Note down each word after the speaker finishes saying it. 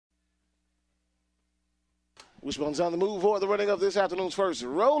Wishbone's on the move for the running of this afternoon's first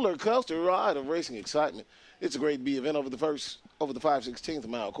roller coaster ride of racing excitement. It's a Grade B event over the 5/16th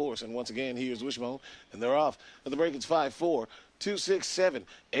mile course. And once again, here's Wishbone, and they're off. At the break, it's 5-4, 2, 6, 7,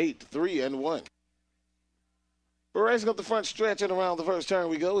 8, 3, and 1. We're racing up the front stretch and around the first turn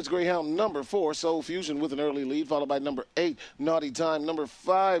we go. It's Greyhound number 4, Soul Fusion, with an early lead, followed by number 8, Naughty Time, number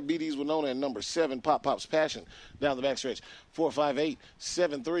 5, BD's Winona, and number 7, Pop Pop's Passion. Down the backstretch, 4, 5, 8,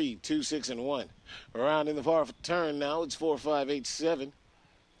 7, 3, 2, 6, and 1. Around in the far turn now, it's 4, 5, 8, 7,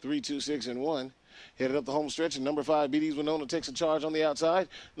 3, 2, 6, and 1. Headed up the home stretch, and number 5, BD's Winona, takes a charge on the outside.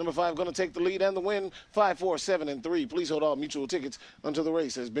 Number 5 going to take the lead and the win, 5, 4, 7, and 3. Please hold all mutual tickets until the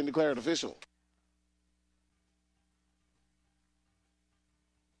race has been declared official.